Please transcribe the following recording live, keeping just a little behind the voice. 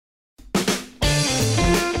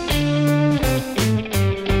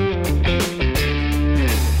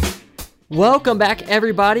Welcome back,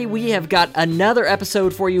 everybody. We have got another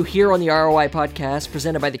episode for you here on the ROI Podcast,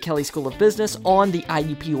 presented by the Kelley School of Business on the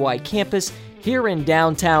IUPUI campus here in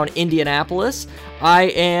downtown Indianapolis. I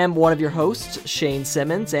am one of your hosts, Shane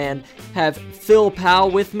Simmons, and have Phil Powell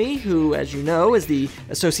with me, who, as you know, is the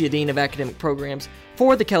Associate Dean of Academic Programs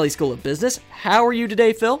for the Kelley School of Business. How are you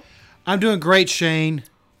today, Phil? I'm doing great, Shane.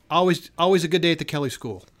 Always a good day at the Kelley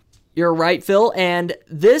School. You're right, Phil, and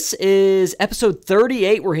this is episode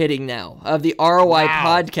 38 we're hitting now of the ROI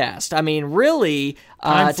Podcast. I mean, really,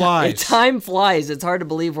 time flies. Time flies. It's hard to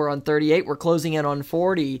believe we're on 38. We're closing in on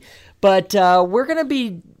 40, but we're going to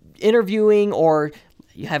be interviewing or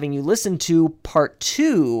having you listen to part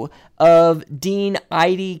 2 of Dean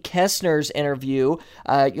Eide Kessner's interview.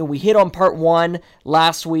 We hit on part 1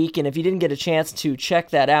 last week, and if you didn't get a chance to check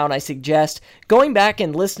that out, I suggest going back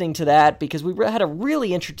and listening to that because we had a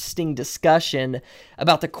really interesting discussion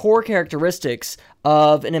about the core characteristics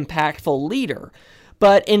of an impactful leader.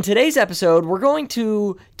 But in today's episode, we're going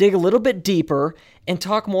to dig a little bit deeper and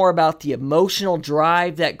talk more about the emotional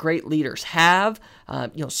drive that great leaders have,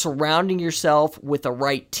 surrounding yourself with the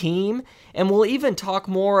right team. And we'll even talk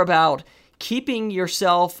more about keeping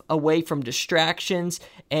yourself away from distractions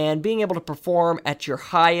and being able to perform at your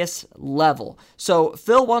highest level. So,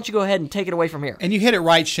 Phil, why don't you go ahead and take it away from here? And you hit it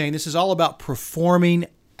right, Shane. This is all about performing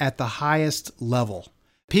at the highest level.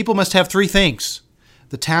 People must have 3 things: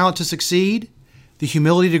 the talent to succeed, the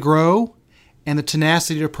humility to grow, and the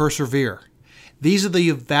tenacity to persevere. These are the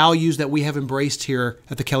values that we have embraced here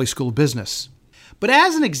at the Kelley School of Business. But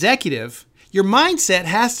as an executive, your mindset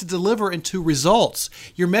has to deliver into results.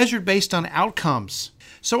 You're measured based on outcomes.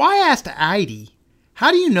 So I asked Eide, how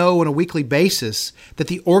do you know on a weekly basis that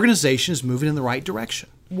the organization is moving in the right direction?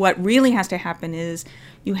 What really has to happen is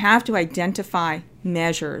you have to identify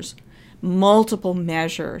measures, multiple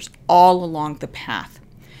measures all along the path.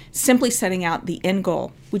 Simply setting out the end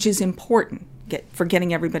goal, which is important for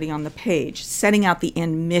getting everybody on the page, setting out the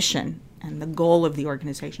end mission and the goal of the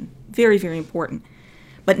organization. Very, very important,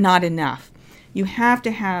 but not enough. You have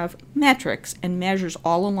to have metrics and measures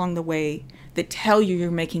all along the way that tell you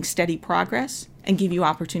you're making steady progress and give you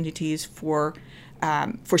opportunities for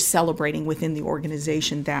celebrating within the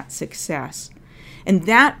organization that success. And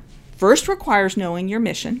that first requires knowing your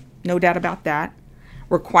mission, no doubt about that,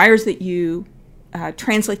 requires that you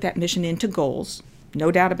translate that mission into goals,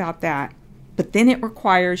 no doubt about that. But then it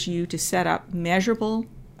requires you to set up measurable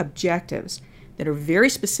objectives that are very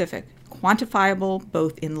specific, quantifiable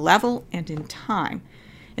both in level and in time.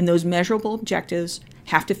 And those measurable objectives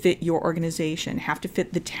have to fit your organization, have to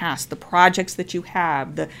fit the tasks, the projects that you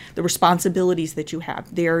have, the responsibilities that you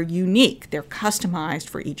have. They're unique, they're customized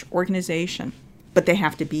for each organization, but they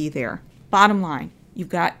have to be there. Bottom line, you've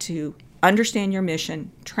got to understand your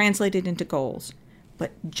mission, translate it into goals.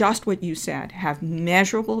 But just what you said, have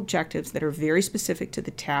measurable objectives that are very specific to the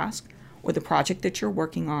task or the project that you're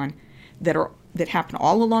working on that happen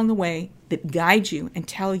all along the way, that guide you and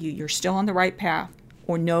tell you you're still on the right path,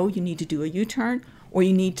 or no, you need to do a U-turn, or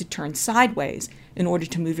you need to turn sideways in order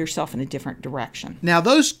to move yourself in a different direction. Now,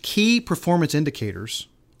 those key performance indicators,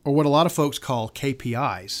 or what a lot of folks call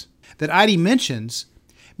KPIs, that Eide mentions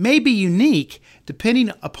may be unique depending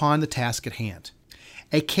upon the task at hand.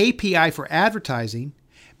 A KPI for advertising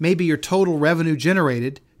may be your total revenue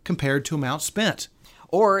generated compared to amount spent.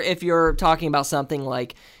 Or if you're talking about something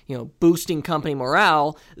like, boosting company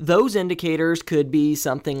morale, those indicators could be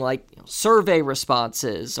something like survey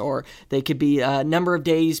responses, or they could be a number of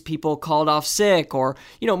days people called off sick, or,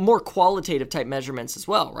 more qualitative type measurements as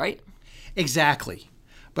well, right? Exactly.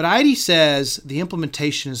 But Eide says the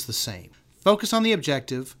implementation is the same. Focus on the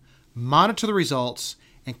objective, monitor the results,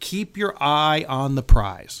 and keep your eye on the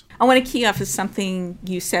prize. I want to key off of something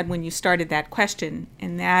you said when you started that question,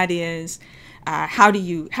 and that is how do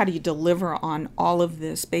you deliver on all of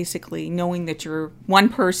this, basically knowing that you're one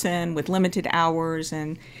person with limited hours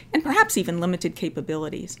and perhaps even limited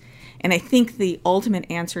capabilities. And I think the ultimate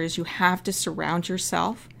answer is you have to surround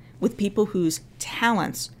yourself with people whose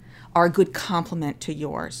talents are a good complement to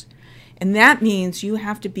yours. And that means you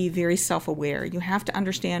have to be very self-aware. You have to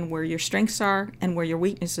understand where your strengths are and where your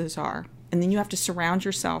weaknesses are. And then you have to surround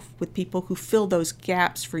yourself with people who fill those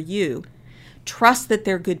gaps for you. Trust that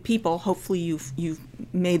they're good people. Hopefully you've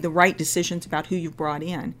made the right decisions about who you've brought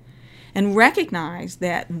in. And recognize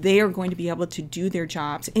that they are going to be able to do their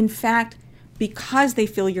jobs. In fact, because they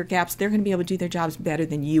fill your gaps, they're going to be able to do their jobs better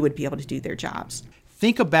than you would be able to do their jobs.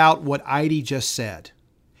 Think about what Eide just said.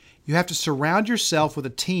 You have to surround yourself with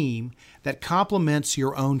a team that complements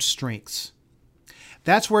your own strengths.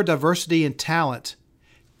 That's where diversity and talent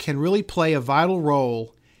can really play a vital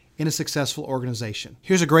role in a successful organization.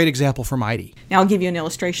 Here's a great example from Heidi. Now, I'll give you an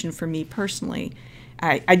illustration for me personally.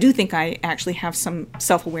 I do think I actually have some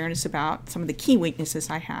self-awareness about some of the key weaknesses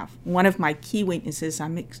I have. One of my key weaknesses,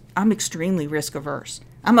 I'm extremely risk-averse.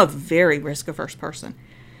 I'm a very risk-averse person.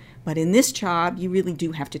 But in this job, you really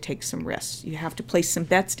do have to take some risks. You have to place some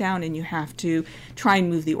bets down, and you have to try and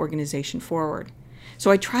move the organization forward. So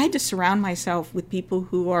I tried to surround myself with people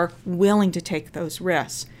who are willing to take those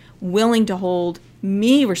risks, willing to hold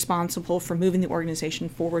me responsible for moving the organization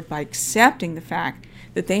forward by accepting the fact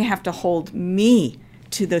that they have to hold me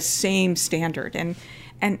to the same standard.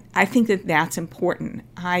 And I think that that's important.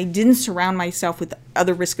 I didn't surround myself with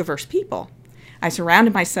other risk-averse people. I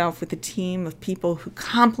surrounded myself with a team of people who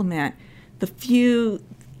complement the few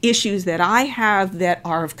issues that I have that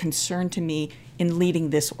are of concern to me in leading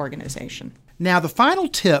this organization. Now, the final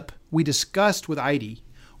tip we discussed with Heidi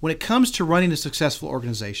when it comes to running a successful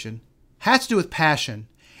organization has to do with passion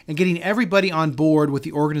and getting everybody on board with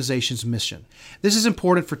the organization's mission. This is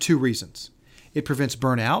important for two reasons. It prevents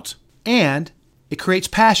burnout, and it creates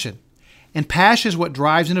passion. And passion is what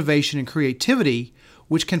drives innovation and creativity,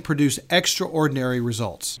 which can produce extraordinary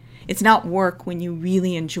results. It's not work when you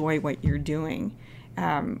really enjoy what you're doing.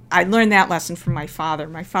 I learned that lesson from my father.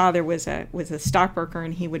 My father was a stockbroker,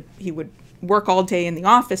 and he would work all day in the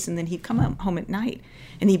office, and then he'd come home at night,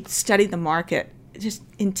 and he'd study the market just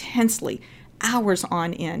intensely, hours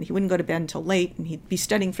on end. He wouldn't go to bed until late, and he'd be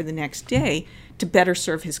studying for the next day to better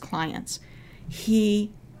serve his clients.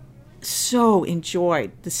 He so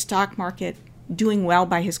enjoyed the stock market, doing well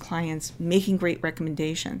by his clients, making great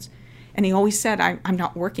recommendations. And he always said, I'm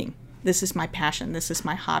not working. This is my passion. This is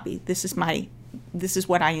my hobby. This is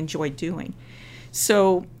what I enjoy doing.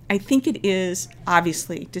 So I think it is,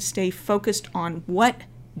 obviously, to stay focused on what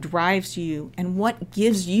drives you and what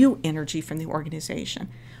gives you energy from the organization,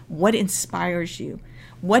 what inspires you,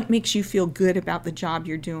 what makes you feel good about the job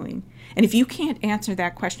you're doing. And if you can't answer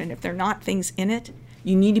that question, if there are not things in it,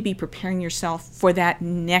 you need to be preparing yourself for that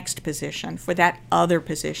next position, for that other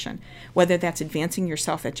position, whether that's advancing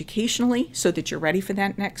yourself educationally so that you're ready for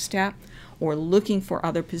that next step, or looking for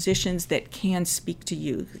other positions that can speak to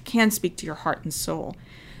you, can speak to your heart and soul.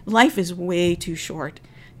 Life is way too short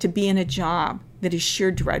to be in a job that is sheer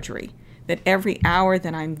drudgery, that every hour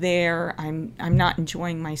that I'm there, I'm not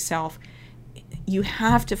enjoying myself. You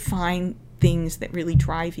have to find things that really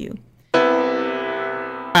drive you.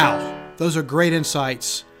 Wow, those are great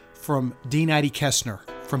insights from Dean Heidi Kestner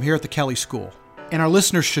from here at the Kelley School. And our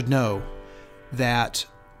listeners should know that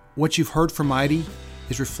what you've heard from Heidi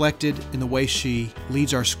is reflected in the way she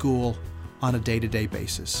leads our school on a day-to-day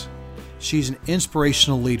basis. She's an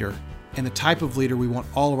inspirational leader and the type of leader we want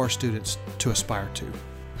all of our students to aspire to.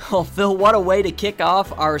 Well, Phil, what a way to kick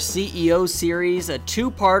off our CEO series, a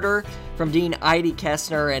two-parter from Dean Heidi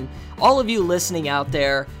Kestner. And all of you listening out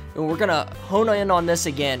there, we're going to hone in on this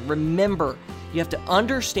again. Remember, you have to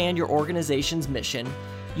understand your organization's mission.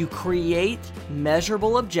 You create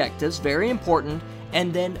measurable objectives, very important,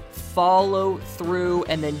 and then follow through.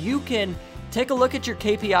 And then you can take a look at your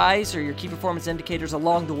KPIs or your key performance indicators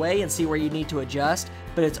along the way and see where you need to adjust.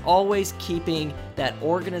 But it's always keeping that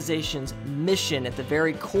organization's mission at the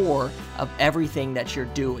very core of everything that you're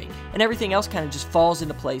doing. And everything else kind of just falls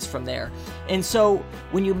into place from there. And so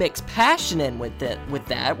when you mix passion in with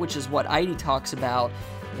that, which is what Heidi talks about,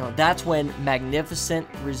 that's when magnificent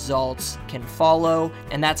results can follow,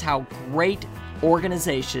 and that's how great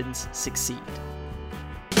organizations succeed.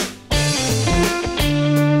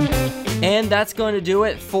 And that's going to do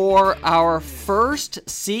it for our first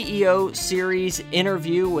CEO series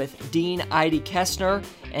interview with Dean Heidi Kestner.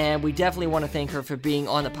 And we definitely want to thank her for being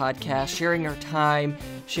on the podcast, sharing her time,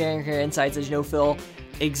 sharing her insights. As you know, Phil,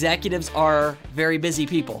 executives are very busy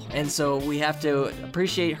people. And so we have to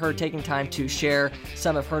appreciate her taking time to share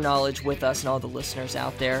some of her knowledge with us and all the listeners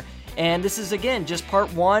out there. And this is, again, just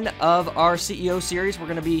part one of our CEO series. We're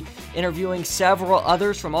going to be interviewing several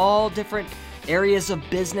others from all different areas of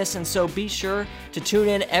business, and so be sure to tune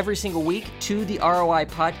in every single week to the ROI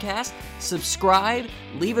podcast. Subscribe,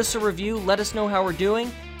 leave us a review, let us know how we're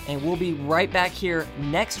doing, and we'll be right back here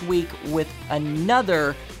next week with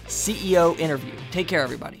another CEO interview. Take care,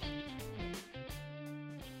 everybody.